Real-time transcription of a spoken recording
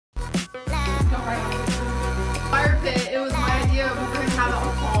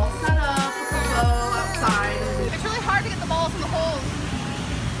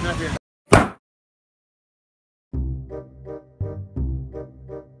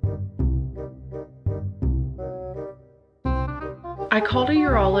I called a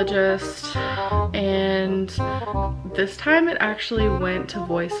urologist and this time it actually went to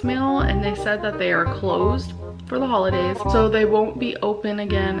voicemail, and they said that they are closed for the holidays. So they won't be open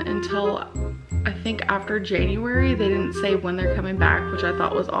again until I think after January. They didn't say when they're coming back, which I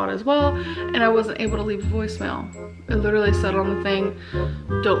thought was odd as well. And I wasn't able to leave a voicemail. It literally said on the thing,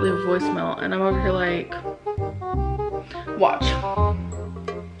 don't leave a voicemail. And I'm over here like, watch.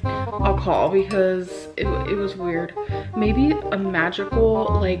 I'll call because it was weird. Maybe a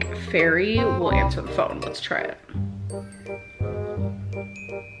magical like fairy will answer the phone. Let's try it.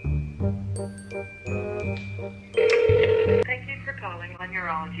 Thank you for calling on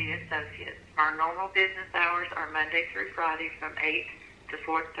Urology Associates. Our normal business hours are Monday through Friday from 8 to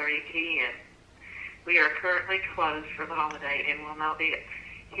 4:30 p.m. We are currently closed for the holiday and will not be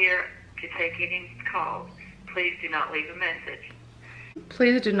here to take any calls. Please do not leave a message.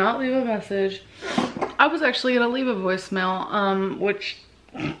 Please do not leave a message. I was actually gonna leave a voicemail, which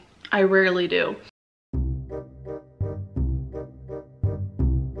I rarely do.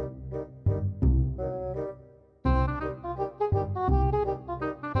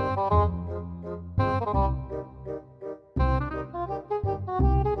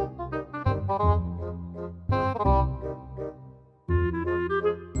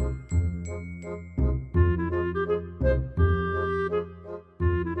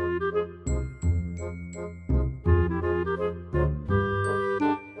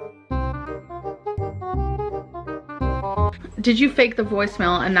 Did you fake the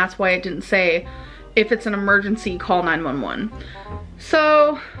voicemail and that's why it didn't say if it's an emergency call 911?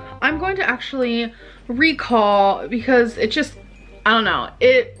 So I'm going to actually recall because it just, I don't know,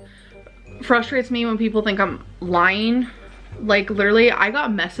 it frustrates me when people think I'm lying. Like literally I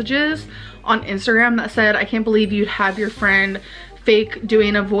got messages on Instagram that said, I can't believe you'd have your friend fake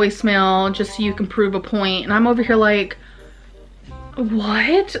doing a voicemail just so you can prove a point. And I'm over here like,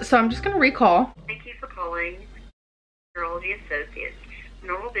 what? So I'm just gonna recall. Thank you for calling Urology Associates.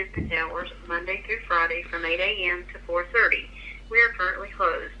 Normal business hours Monday through Friday from 8 a.m. to 4:30. We are currently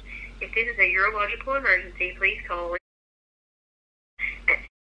closed. If this is a urological emergency, please call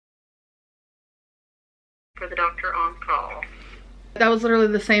for the doctor on call. That was literally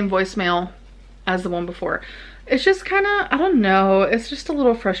the same voicemail as the one before. It's just kind of, I don't know, it's just a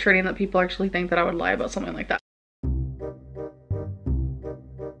little frustrating that people actually think that I would lie about something like that.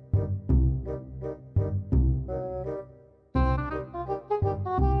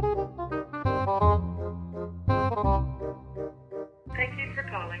 Thank you for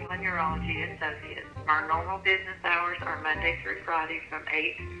calling on Urology Associates. Our normal business hours are Monday through Friday from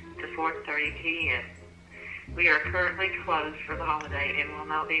 8 to 4:30 p.m. We are currently closed for the holiday and will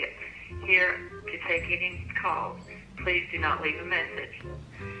not be here to take any calls. Please do not leave a message.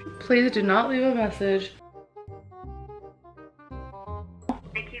 Please do not leave a message.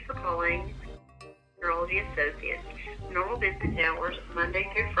 Thank you for calling Urology Associates. Normal business hours Monday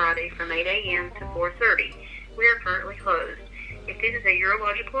through Friday from 8 a.m. to 4:30. We are currently closed. If this is a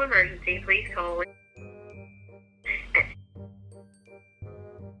urological emergency, please call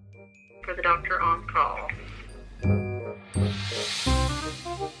for the doctor on call.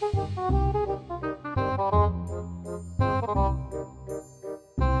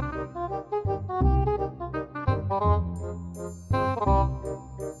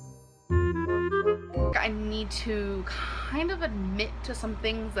 I need to kind of admit to some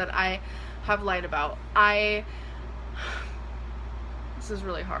things that I have lied about. This is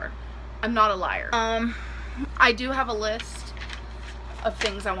really hard. I'm not a liar. I do have a list of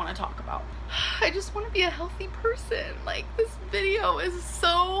things I want to talk about. I just want to be a healthy person. Like, this video is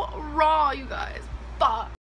so raw, you guys. Fuck.